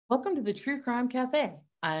Welcome to the True Crime Cafe.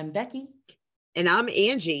 I'm Becky. And I'm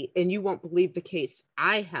Angie, and you won't believe the case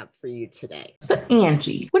I have for you today. So,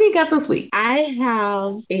 Angie, what do you got this week? I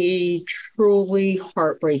have a truly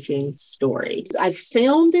heartbreaking story. I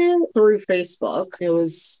found it through Facebook. It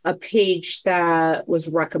was a page that was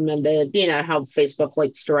recommended. You know how Facebook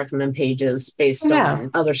likes to recommend pages based on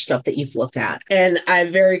other stuff that you've looked at. And I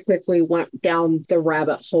very quickly went down the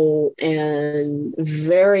rabbit hole and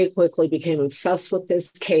very quickly became obsessed with this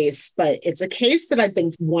case. But it's a case that I've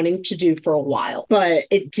been wanting to do for a while. But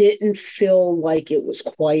it didn't feel like it was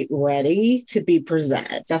quite ready to be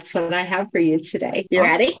presented. That's what I have for you today. You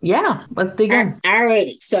ready? Yeah, let's begin. All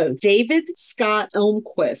righty. So David Scott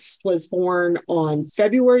Elmquist was born on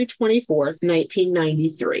February 24th,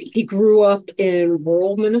 1993. He grew up in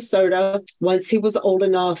rural Minnesota. Once he was old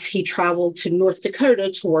enough, he traveled to North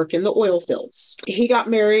Dakota to work in the oil fields. He got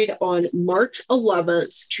married on March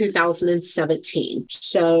 11th, 2017.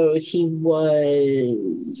 So he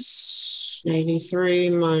was 93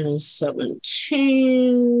 minus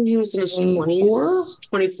 17. He was in his 20s.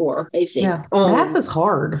 24, I think. Yeah. Math is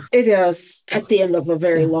hard. It is at the end of a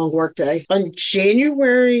very long workday. On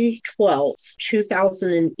January 12th,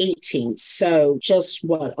 2018, so just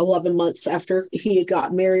 11 months after he had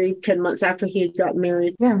got married, 10 months after he had got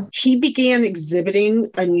married, he began exhibiting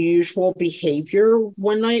unusual behavior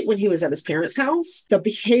one night when he was at his parents' house. The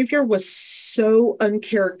behavior was so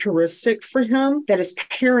uncharacteristic for him that his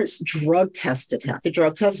parents drug tested him. The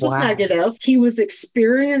drug test was negative. He was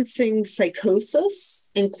experiencing psychosis,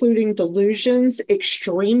 including delusions,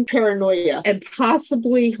 extreme paranoia, and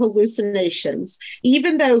possibly hallucinations,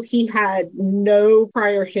 even though he had no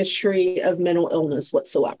prior history of mental illness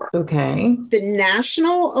whatsoever. Okay. The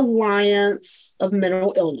National Alliance of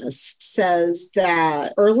Mental Illness says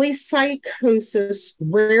that early psychosis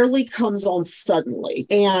rarely comes on suddenly,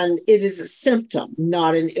 and it is a symptom,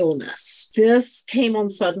 not an illness. This came on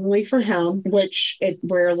suddenly for him, which it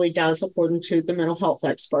rarely does, according to the mental health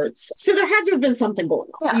experts. So there had to have been something going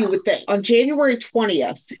on, you would think. On January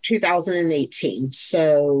 20th, 2018,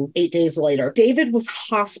 so 8 days later, David was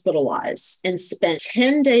hospitalized and spent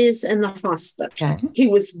 10 days in the hospital. Okay. He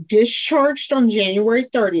was discharged on January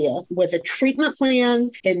 30th with a treatment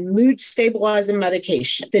plan and mood-stabilizing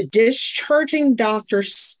medication. The discharging doctor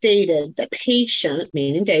stated the patient,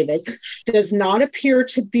 meaning David, does not appear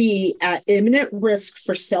to be at imminent risk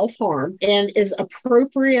for self-harm and is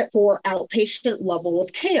appropriate for outpatient level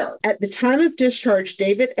of care. At the time of discharge,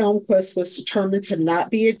 David Elmquist was determined to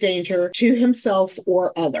not be a danger to himself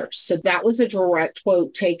or others. So that was a direct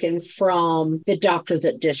quote taken from the doctor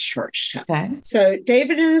that discharged him. Okay. So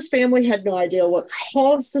David and his family had no idea what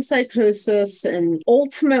caused the psychosis, and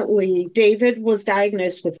ultimately David was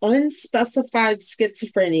diagnosed with unspecified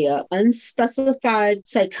schizophrenia, unspecified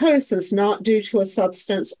psychosis not due to a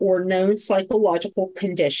substance or known psychological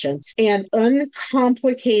condition, and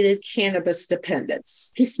uncomplicated cannabis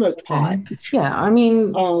dependence. He smoked pot. Yeah, I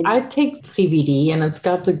mean, I take CBD and it's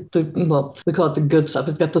got well, we call it the good stuff.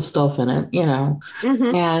 It's got the stuff in it, you know,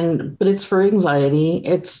 but it's for anxiety.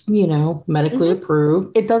 It's, you know, medically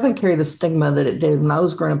approved. It doesn't carry the stigma that it did when I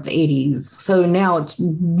was growing up in the 80s. So now it's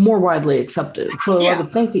more widely accepted. So I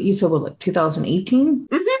would think that you said, what, like 2018?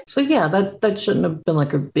 So yeah, that shouldn't have been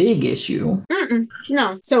like a big issue.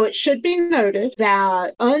 No. So it should be noted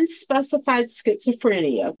that unspecified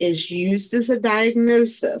schizophrenia is used as a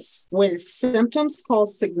diagnosis when symptoms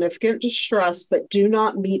cause significant distress but do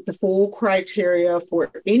not meet the full criteria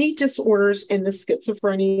for any disorders in the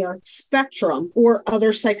schizophrenia spectrum or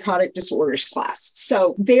other psychotic disorders class.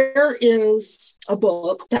 So there is a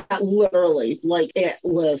book that literally, like, it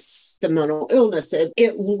lists the mental illness.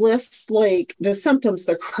 It lists like the symptoms,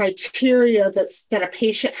 the criteria that a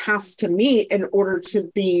patient has to meet in order to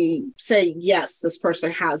say, yes, this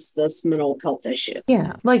person has this mental health issue.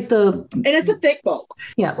 Yeah, like and it's a thick book.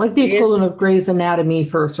 Yeah, like the equivalent of Grey's Anatomy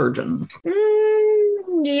for a surgeon.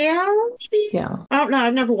 Yeah. I don't know.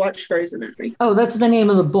 I've never watched Grey's Anatomy. Oh, that's the name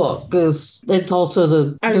of the book. Because it's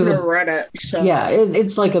also I've never read it. So. Yeah,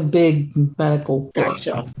 it's like a big medical book.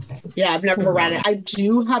 Gotcha. Yeah, I've never read it. I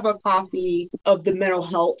do have a copy of the mental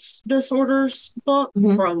health disorders book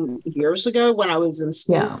from years ago when I was in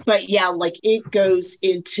school. Yeah. But yeah, like it goes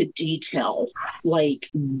into detail.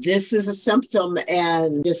 Like this is a symptom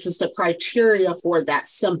and this is the criteria for that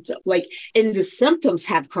symptom. Like, and the symptoms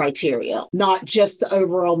have criteria, not just the overall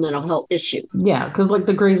overall mental health issue. Yeah, because like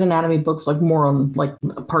the Grey's Anatomy books, like more on like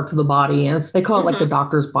parts of the body, and they call it like the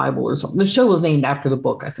Doctor's Bible or something. The show was named after the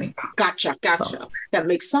book, I think. Gotcha. So. That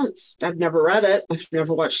makes sense. I've never read it. I've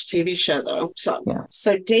never watched a TV show though.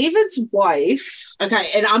 So David's wife.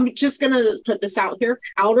 Okay, and I'm just gonna put this out here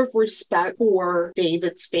out of respect for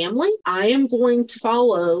David's family. I am going to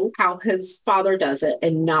follow how his father does it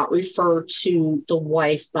and not refer to the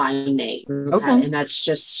wife by name. Okay. And that's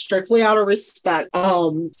just strictly out of respect.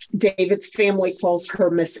 David's family calls her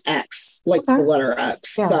Miss X, like the letter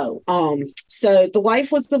X. Yeah. So the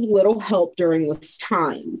wife was of little help during this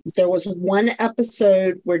time. There was one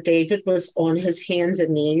episode where David was on his hands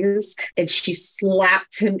and knees and she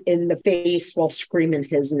slapped him in the face while screaming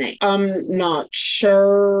his name. I'm not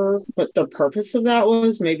sure what the purpose of that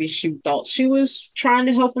was. Maybe she thought she was trying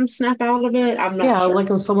to help him snap out of it. I'm not sure. Like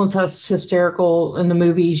if someone's hysterical in the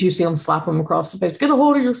movies, you see them slap them across the face. Get a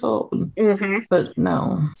hold of yourself. But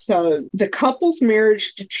no. So the couple's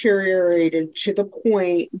marriage deteriorated to the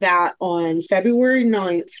point that on February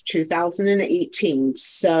 9th, 2018,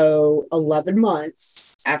 so 11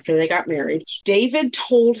 months after they got married, David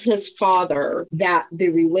told his father that the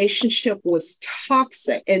relationship was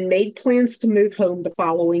toxic and made plans to move home the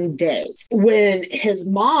following day. When his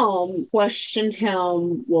mom questioned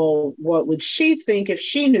him, well, what would she think if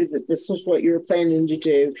she knew that this was what you were planning to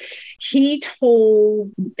do? He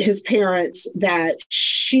told his parents that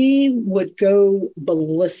she would go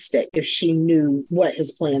ballistic if she knew what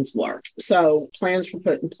his plans were. So plans were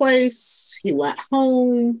put in place. He went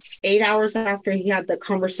home. 8 hours after he had the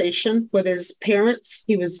conversation with his parents,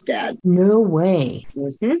 he was dead. No way.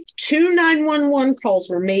 2 911 calls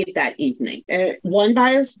were made that evening. One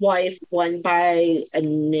by his wife, one by a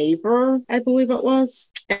neighbor, I believe it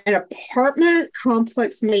was. An apartment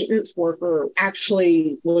complex maintenance worker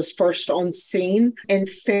actually was first on scene and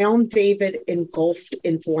found David engulfed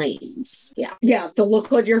in flames. Yeah, the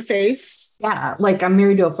look on your face. Yeah, like I'm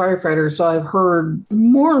married to a firefighter, so I've heard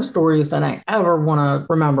more stories than I ever want to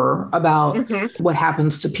remember about what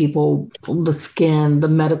happens to people, the skin, the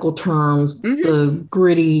medical terms, the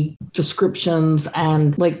gritty descriptions.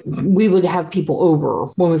 And like we would have people over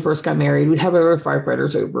when we first got married. We'd have other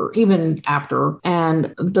firefighters over, even after.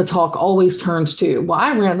 And the talk always turns to, well,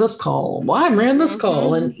 I ran this call. Well, I ran this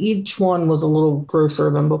call. And each one was a little grosser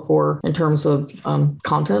than before in terms of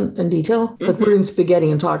content and detail. Like we're eating spaghetti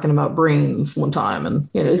and talking about brains one time. And,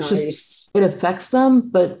 it's just, it affects them.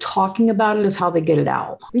 But talking about it is how they get it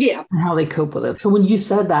out. Yeah. And how they cope with it. So when you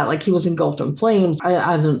said that, like he was engulfed in flames,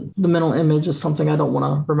 the mental image is something I don't want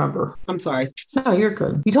to remember. I'm sorry. No, you're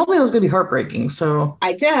good. You told me it was going to be heartbreaking. So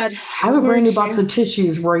I did. I have a brand new box of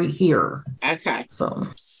tissues right here. Okay. So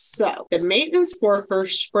the maintenance worker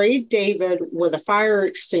sprayed David with a fire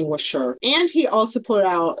extinguisher, and he also put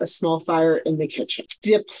out a small fire in the kitchen.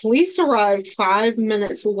 The police arrived 5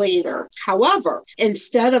 minutes later. However,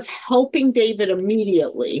 instead of helping David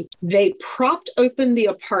immediately, they propped open the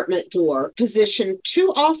apartment door, positioned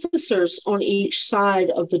 2 officers on each side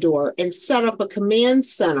of the door, and set up a command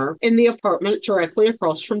center in the apartment directly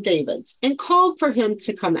across from David's, and called for him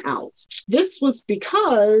to come out. This was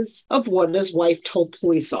because of what his wife told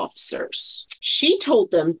police officers. She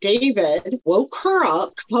told them David woke her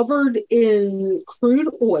up covered in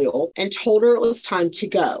crude oil and told her it was time to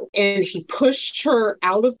go. And he pushed her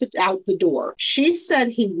out the door. She said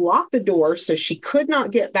he locked the door so she could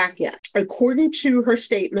not get back in. According to her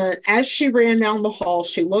statement, as she ran down the hall,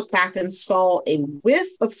 she looked back and saw a whiff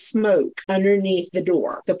of smoke underneath the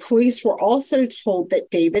door. The police were also told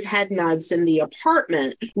that David had knives in the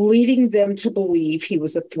apartment, leading them to believe he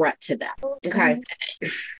was a threat to them. Okay.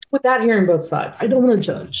 Without hearing both sides, I don't want to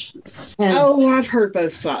judge. I've heard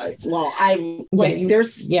both sides. Well,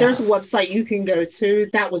 there's a website you can go to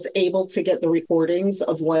that was able to get the recordings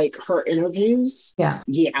of like her interviews. Yeah.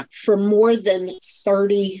 For more than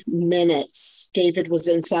 30 minutes, David was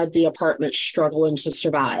inside the apartment struggling to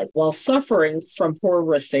survive while suffering from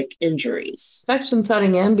horrific injuries. Infection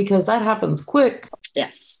setting in because that happens quick.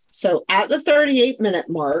 Yes. So at the 38-minute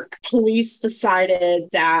mark, police decided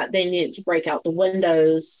that they needed to break out the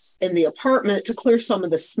windows in the apartment to clear some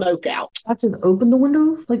of the smoke out. I just opened the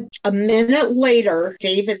window? A minute later,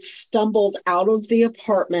 David stumbled out of the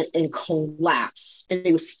apartment and collapsed, and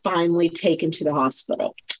he was finally taken to the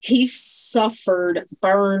hospital. He suffered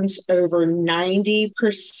burns over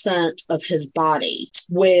 90% of his body,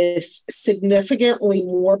 with significantly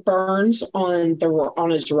more burns on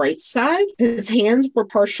his right side. His hands were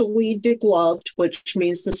partially degloved, which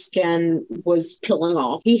means the skin was peeling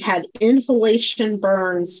off. He had inhalation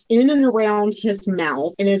burns in and around his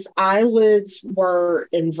mouth, and his eyelids were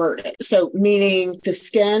inverted. So, meaning the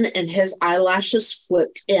skin and his eyelashes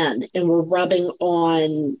flipped in and were rubbing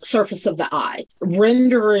on the surface of the eye,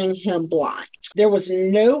 rendering him blind. There was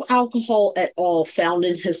no alcohol at all found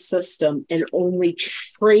in his system and only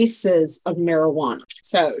traces of marijuana.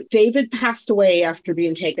 So David passed away after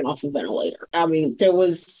being taken off a ventilator. I mean, there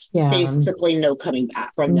was basically no coming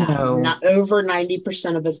back from that. Not over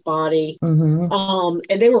 90% of his body. And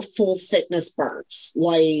they were full thickness burns,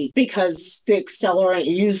 like, because the accelerant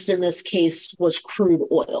used in this case was crude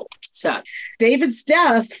oil. So David's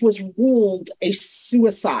death was ruled a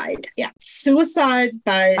suicide. Yeah. Suicide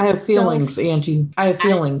by I have feelings, Angie. I have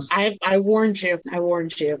feelings. I warned you.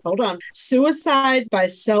 Hold on. Suicide by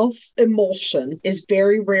self-immolation is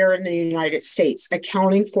very rare in the United States,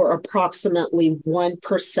 accounting for approximately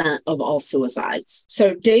 1% of all suicides.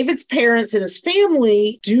 So David's parents and his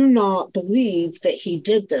family do not believe that he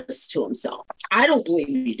did this to himself. I don't believe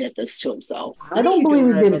he did this to himself. I don't believe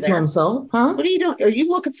he did it to himself. Huh? What are you doing? Are you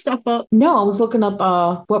looking stuff up? No, I was looking up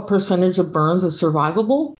what percentage of burns is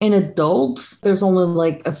survivable. In adults, there's only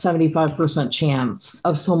like a 75% chance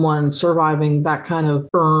of someone surviving that kind of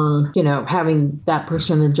burn, having that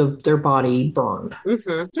percentage of their body burned.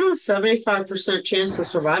 75% chance of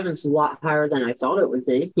surviving is a lot higher than I thought it would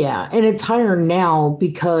be. Yeah, and it's higher now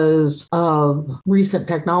because of recent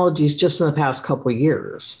technologies just in the past couple of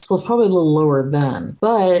years. So it's probably a little lower then.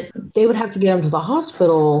 But they would have to get him to the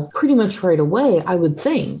hospital pretty much right away, I would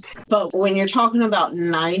think. But when you're talking about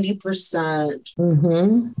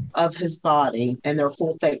 90% of his body and their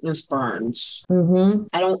full thickness burns,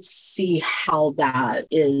 I don't see how that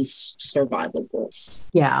is survivable.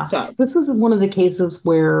 Yeah. So this is one of the cases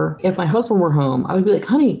where if my husband were home, I would be like,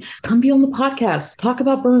 honey, come be on the podcast, talk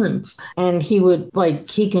about burns. And he would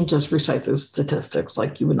he can just recite those statistics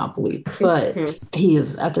like you would not believe. But he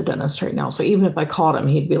is at the dentist right now. So even if I caught him,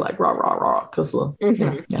 he'd be like, rah, rah, rah. Because,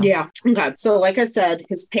 yeah. Okay. So like I said,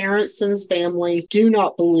 his parents and his family do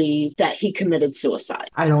not believe that he committed suicide.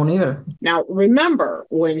 I don't either. Now, remember,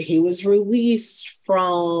 when he was released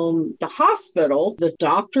from the hospital, the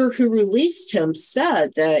doctor who released him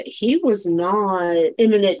said that he was not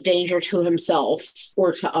imminent danger to himself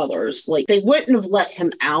or to others. Like, they wouldn't have let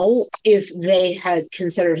him out if they had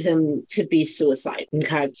considered him to be suicide.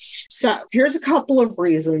 Okay. So here's a couple of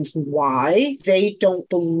reasons why they don't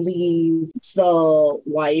believe the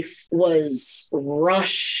wife was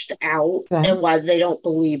rushed out and why they don't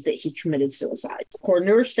believe that he committed suicide. According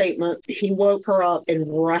to her statement, he woke her up and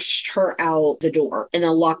rushed her out the door and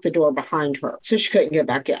then locked the door behind her so she couldn't get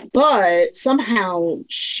back in. But somehow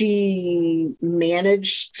she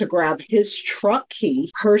managed to grab his truck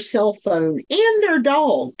key, her cell phone, and their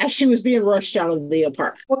dog as she was being rushed out of the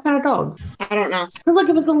apartment. What kind of dog? I don't know. Like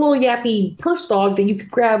if it's a little yappy purse dog that you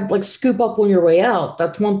could grab, scoop up on your way out,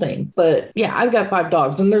 that's one thing. But yeah, I've got 5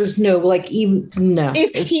 dogs and there's no,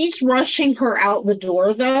 If he's rushing her out the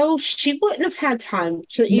door, though, she wouldn't have had time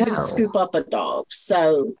to even scoop up a dog.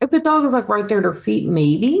 So if the dog is right there at her feet,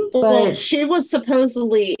 maybe. But she was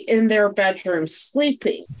supposedly in their bedroom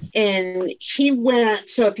sleeping. And he went,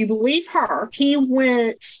 so if you believe her, he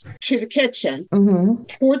went to the kitchen,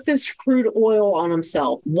 poured this crude oil on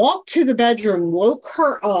himself, walked to the bedroom, woke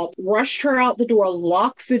her up, rushed her out the door,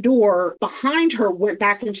 locked the door behind her, went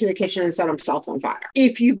back into the kitchen and set himself on fire.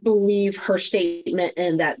 If you believe her statement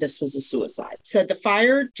and that this was a suicide. So the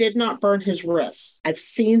fire did not burn his wrists. I've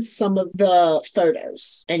seen some of the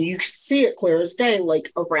photos and you can see it clear as day,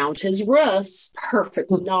 around his wrists,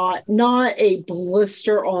 perfect, not a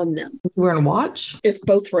blister on them. Wearing a watch? It's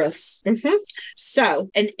both wrists. So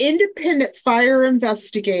an independent fire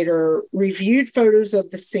investigator reviewed photos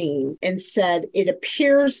of the scene and said it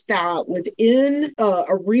appears that within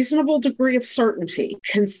a reasonable degree of certainty,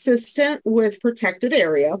 consistent with protected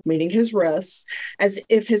area, meaning his wrists, as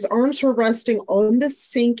if his arms were resting on the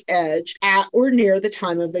sink edge at or near the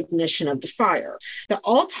time of ignition of the fire. The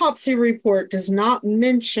autopsy report does not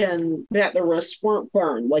mention that the wrists weren't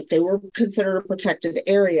burned, they were considered a protected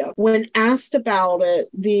area scenario. When asked about it,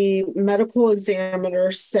 the medical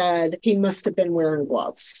examiner said he must have been wearing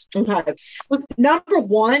gloves. Okay. Number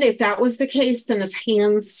one, if that was the case, then his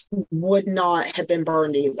hands would not have been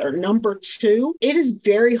burned either. Number two, it is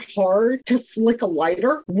very hard to flick a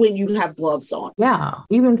lighter when you have gloves on. Yeah,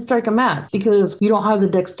 even strike a match because you don't have the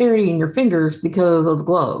dexterity in your fingers because of the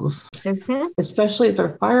gloves. Especially if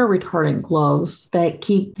they're fire retardant gloves that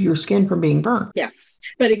keep your skin from being burnt. Yes.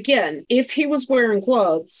 But again, if he was wearing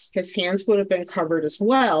gloves, his hands would have been covered as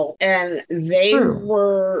well. And they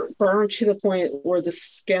were burned to the point where the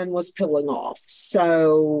skin was peeling off.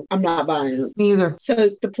 So I'm not buying it. Me either.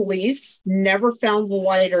 So the police never found the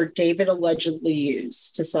lighter David allegedly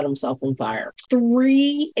used to set himself on fire.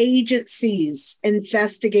 3 agencies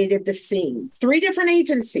investigated the scene. 3 different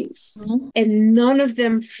agencies. And none of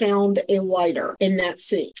them found a lighter in that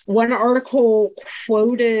scene. One article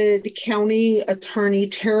quoted County Attorney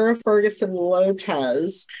Tara Ferguson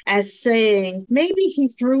Lopez as saying maybe he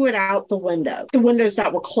threw it out the window, the windows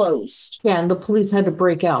that were closed. Yeah, and the police had to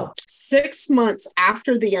break out. 6 months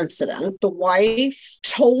after the incident, the wife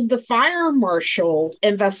told the fire marshal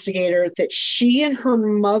investigator that she and her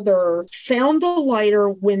mother found the lighter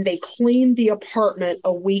when they cleaned the apartment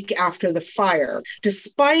a week after the fire,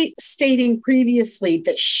 despite stating previously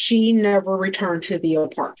that she never returned to the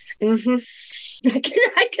apartment.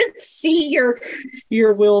 I can see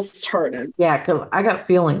your wheels turning. Yeah, because I got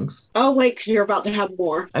feelings. Oh, wait, you're about to have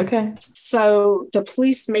more. Okay. So the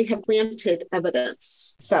police may have planted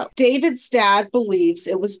evidence. So David's dad believes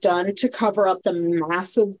it was done to cover up the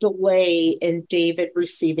massive delay in David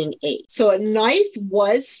receiving aid. So a knife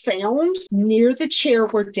was found near the chair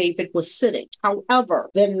where David was sitting. However,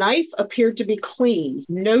 the knife appeared to be clean.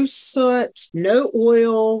 No soot, no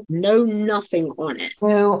oil, no nothing on it.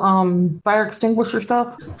 No fire extinguisher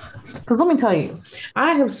stuff? Because let me tell you,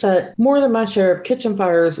 I have set more than my share of kitchen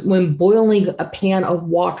fires when boiling a pan of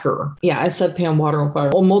water. Yeah, I set pan of water on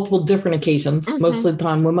fire on multiple different occasions, most of the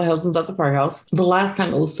time when my husband's at the firehouse. The last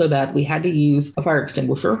time it was so bad, we had to use a fire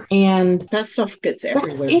extinguisher. And that stuff gets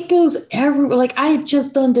everywhere. It goes everywhere. Like, I had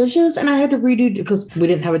just done dishes and I had to redo because we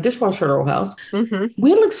didn't have a dishwasher at our house. We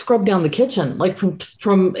had to like scrub down the kitchen, like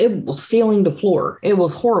from it was ceiling to floor. It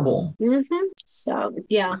was horrible. So,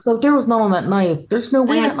 yeah. So if there was none on that knife, there's no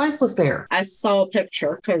way that knife was there. I saw a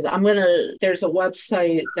picture because there's a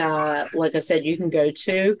website that, like I said, you can go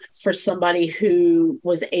to for somebody who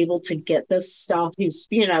was able to get this stuff. Who's,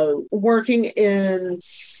 working in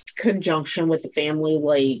conjunction with the family,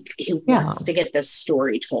 like he wants to get this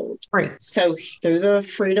story told. Right. So through the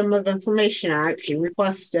Freedom of Information Act, he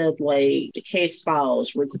requested like the case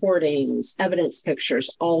files, recordings, evidence pictures,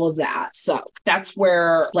 all of that. So that's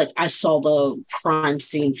where like I saw the crime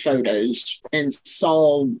scene photos and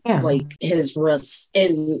saw like his wrists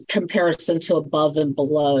in comparison to above and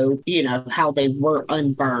below, how they were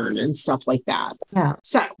unburned and stuff like that. Yeah.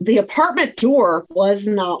 So the apartment door was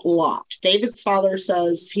not locked. David's father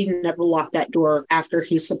says he never locked that door after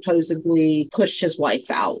he supposedly pushed his wife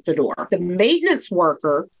out the door. The maintenance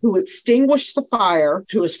worker who extinguished the fire,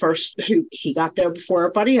 who he got there before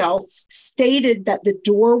everybody else, stated that the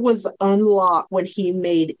door was unlocked when he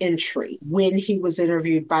made entry, when he was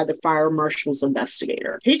interviewed by the fire marshal's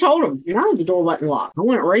investigator. He told him, the door wasn't locked. I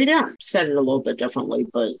went right in. Said it a little bit differently,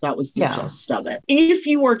 but that was the gist of it. If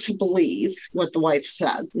you were to believe what the wife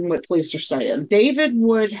said and what police are saying, David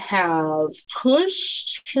would have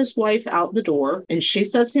pushed his wife out the door, and she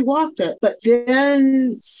says he locked it, but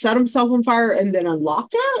then set himself on fire and then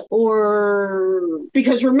unlocked it? Or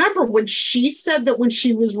because remember when she said that when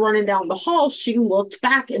she was running down the hall, she looked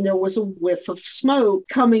back and there was a whiff of smoke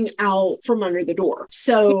coming out from under the door.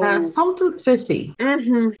 So something fishy.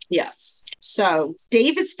 Yes. So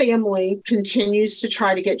David's family continues to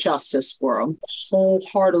try to get justice for him.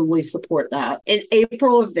 Wholeheartedly support that. In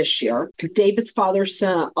April of this year, David's father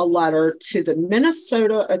sent a letter to the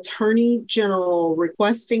Minnesota Attorney General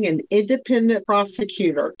requesting an independent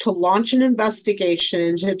prosecutor to launch an investigation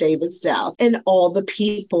into David's death and all the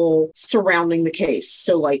people surrounding the case.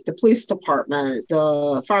 So like the police department,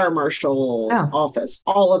 the fire marshal's office,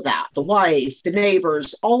 all of that, the wife, the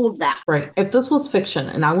neighbors, all of that. Right. If this was fiction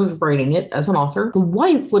and I was writing it as an author, the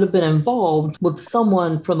wife would have been involved with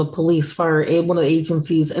someone from the police, fire, one of the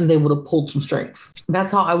agencies, and they would have pulled some strings.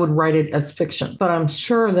 That's how I would write it as fiction. But I'm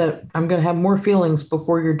sure that I'm going to have more feelings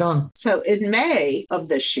before you're done. So in May of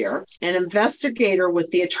this year, an investigator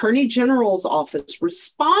with the Attorney General's office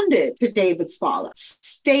responded to David's father,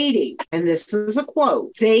 stating, and this is a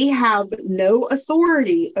quote, "They have no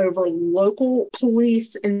authority over local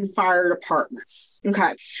police and fire departments."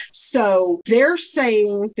 Okay. So they're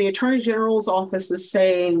saying, the Attorney General General's office is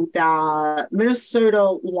saying that Minnesota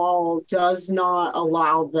law does not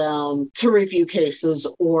allow them to review cases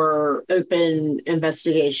or open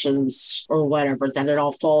investigations or whatever, that it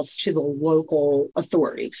all falls to the local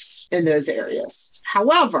authorities in those areas.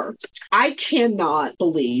 However, I cannot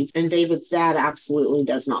believe, and David's dad absolutely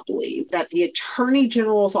does not believe, that the Attorney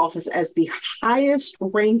General's office, as the highest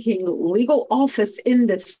ranking legal office in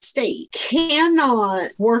the state,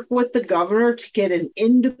 cannot work with the governor to get an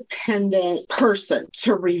independent person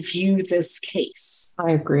to review this case.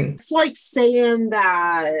 I agree. It's like saying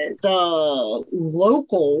that the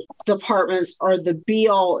local departments are the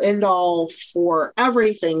be-all, end-all for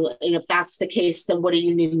everything. And if that's the case, then what do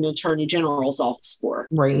you need an Attorney General's office for?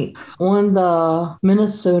 Right. On the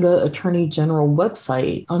Minnesota Attorney General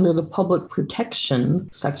website, under the public protection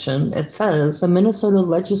section, it says the Minnesota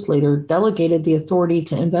legislature delegated the authority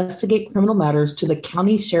to investigate criminal matters to the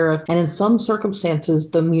county sheriff and in some circumstances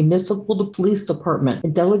the municipal police department.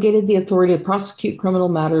 It delegated the authority to prosecute criminal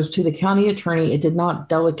matters to the county attorney. It did not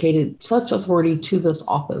delegate such authority to this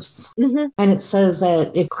office. Mm-hmm. And it says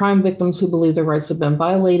that if crime victims who believe their rights have been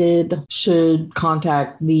violated should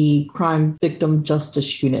contact the Crime Victim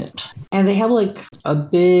Justice Unit. And they have like a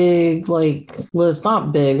big, list,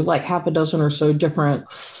 not big, like half a dozen or so different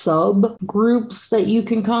subgroups that you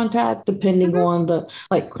can contact depending on the,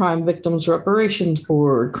 like, Crime Victims Reparations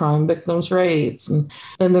Board, Crime Victims' Rights. And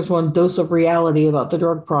then there's one, Dose of Reality, about the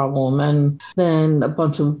drug problem. And then a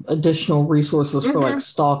bunch of additional resources for like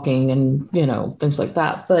stalking and, things like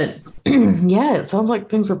that. But yeah, it sounds like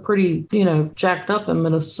things are pretty, jacked up in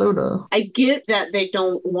Minnesota. I get that they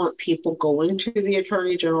don't want people going to the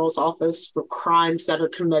Attorney General's office for crimes that are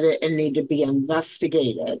committed and need to be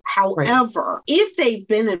investigated. However, if they've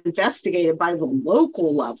been investigated by the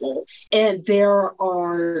local level and there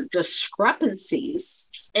are discrepancies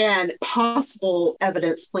and possible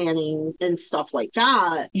evidence planning and stuff like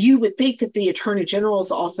that, you would think that the Attorney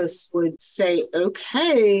General's office would say,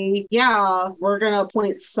 okay, yeah, we're going to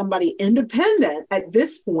appoint somebody independent at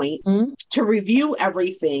this point to review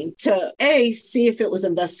everything, to A, see if it was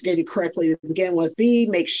investigated correctly to begin with, B,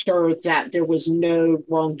 make sure that there was no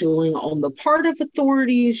wrongdoing on the part of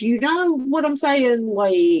authorities. You know what I'm saying?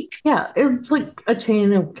 Yeah, it's like a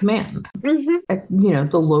chain of command. At,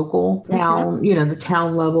 the local town, the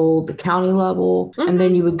town level, the county level, and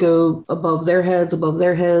then you would go above their heads,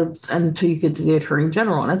 until you get to the Attorney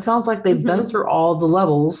General. And it sounds like they've been through all the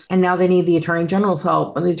levels, and now they need the Attorney General's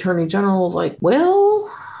help. And the Attorney General's like, well,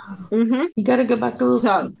 you got to go back to this.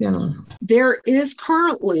 There is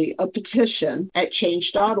currently a petition at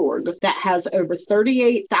change.org that has over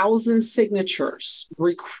 38,000 signatures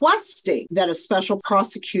requesting that a special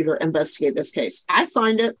prosecutor investigate this case. I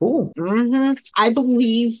signed it. I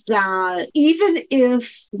believe that even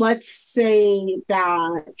if, let's say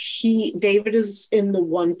that David is in the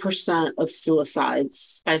 1% of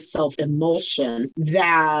suicides by self-immolation,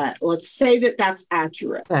 that let's say that that's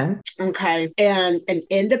accurate. Okay. And an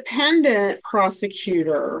independent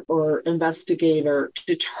prosecutor or investigator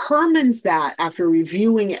determines that after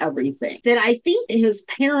reviewing everything, then I think his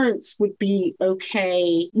parents would be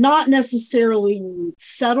okay, not necessarily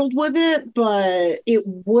settled with it, but it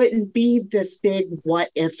wouldn't be this big what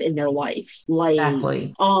if in their life.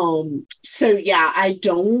 Exactly. So yeah, I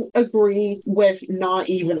don't agree with not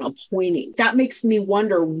even appointing. That makes me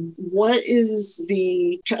wonder, what is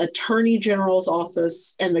the Attorney General's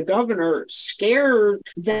office and the governor scared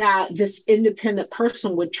that this independent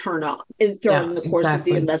person would turn up during the course of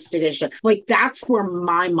the investigation? That's where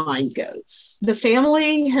my mind goes. The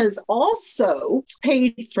family has also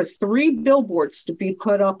paid for 3 billboards to be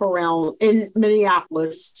put up around in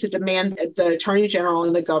Minneapolis to demand that the Attorney General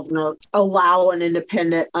and the governor allow an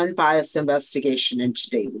independent, unbiased investigation into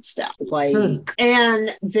David's death.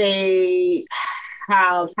 And they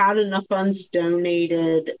have had enough funds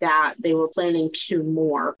donated that they were planning 2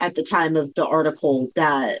 more at the time of the article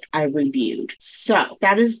that I reviewed. So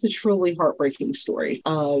that is the truly heartbreaking story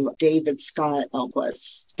of David Scott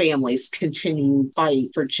Elquist's family's continued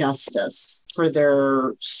fight for justice for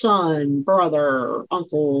their son, brother,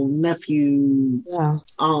 uncle, nephew.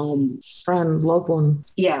 Friend, loved one.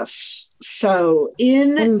 Yes. So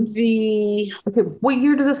in what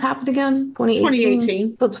year did this happen again?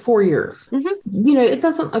 2018. That's 4 years. It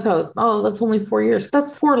doesn't go, oh, that's only 4 years.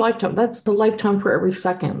 That's 4 lifetime. That's the lifetime for every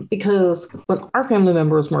second. Because when our family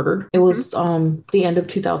member was murdered, it was the end of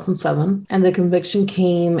 2007, and the conviction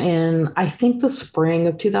came in, I think, the spring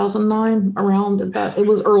of 2009. Around that, it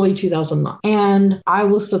was early 2009, and I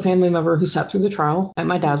was the family member who sat through the trial at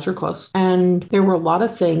my dad's request. And there were a lot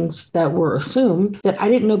of things that were assumed that I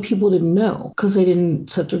didn't know people didn't didn't know because they didn't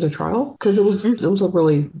sit through the trial, because it was a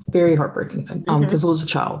really very heartbreaking thing, because it was a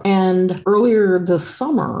child. And earlier this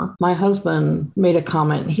summer, my husband made a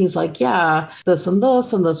comment. He's like, yeah, this and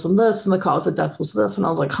this and this and this, and the cause of death was this. And I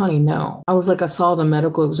was like, honey, no. I was like, I saw the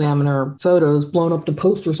medical examiner photos blown up to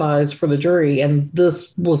poster size for the jury, and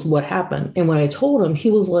this was what happened. And when I told him,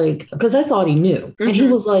 he was like, because I thought he knew, and he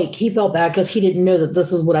was like, he felt bad because he didn't know that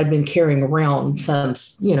this is what I'd been carrying around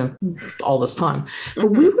since, all this time.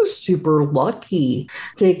 But we were super lucky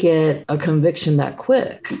to get a conviction that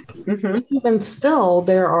quick. Even still,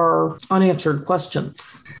 there are unanswered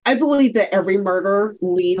questions. I believe that every murder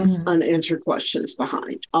leaves unanswered questions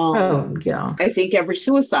behind. I think every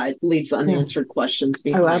suicide leaves unanswered questions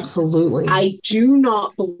behind. Oh, absolutely. I do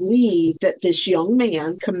not believe that this young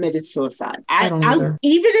man committed suicide. Even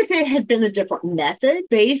if it had been a different method,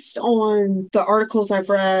 based on the articles I've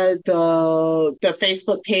read, the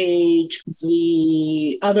Facebook page,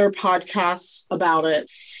 the other podcasts about it,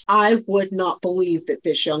 I would not believe that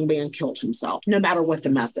this young man killed himself, no matter what the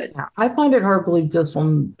method. Yeah, I find it hard to believe this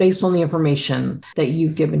one based on the information that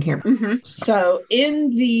you've given here. So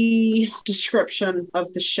in the description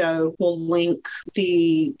of the show, we'll link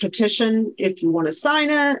the petition if you want to sign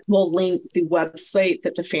it. We'll link the website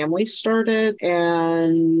that the family started,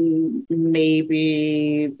 and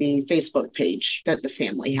maybe the Facebook page that the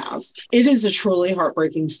family has. It is a truly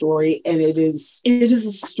heartbreaking story, and it is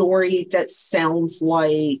a story that sounds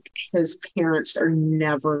like his parents are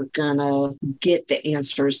never gonna get the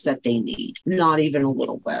answers that they need. Not even a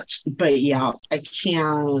little bit. But yeah, I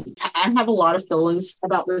have a lot of feelings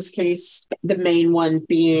about this case. The main one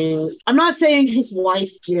being, I'm not saying his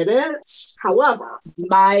wife did it. However,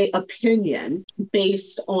 my opinion,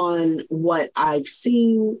 based on what I've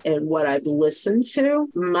seen and what I've listened to,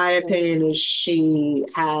 my opinion is she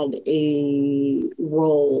had a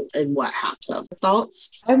role in what happened.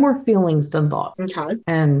 Thoughts? I have more feelings than thoughts. Okay.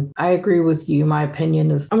 And I agree with you. My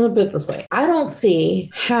opinion is, I'm going to put it this way. I don't see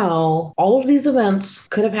how all of these events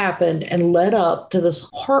could have happened and led up to this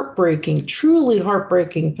heartbreaking, truly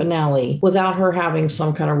heartbreaking finale without her having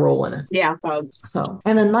some kind of role in it. Yeah.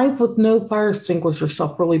 And a knife with no fire extinguisher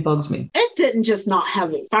stuff really bugs me. It didn't just not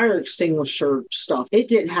have a fire extinguisher stuff. It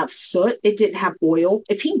didn't have soot. It didn't have oil.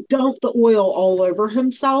 If he dumped the oil all over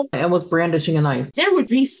himself and was brandishing a knife, there would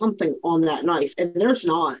be something on that knife. And there's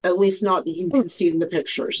not, at least not that you can see in the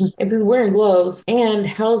pictures. If he's wearing gloves, and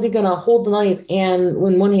how is he going to hold the knife and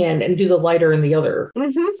in one hand and do the lighter in the other?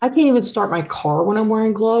 I can't even start my car when I'm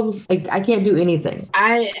wearing gloves. Like, I can't do anything.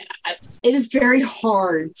 It is very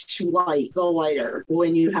hard to light the lighter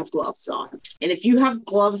when you have gloves on. And if you have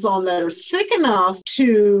gloves on that are thick enough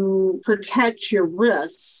to protect your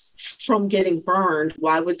wrists from getting burned,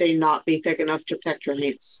 why would they not be thick enough to protect your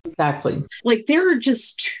hands? Exactly. Like, there are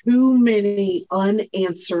just too many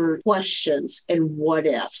unanswered questions and what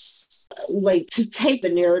ifs. Like, to take the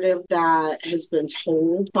narrative that has been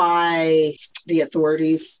told by the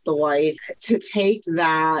authorities, the wife, to take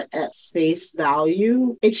that at face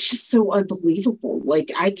value, it's just so unbelievable.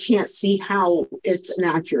 Like, I can't see how it's an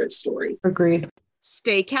accurate story. Agreed.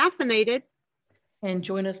 Stay caffeinated. And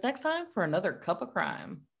join us next time for another cup of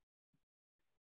crime.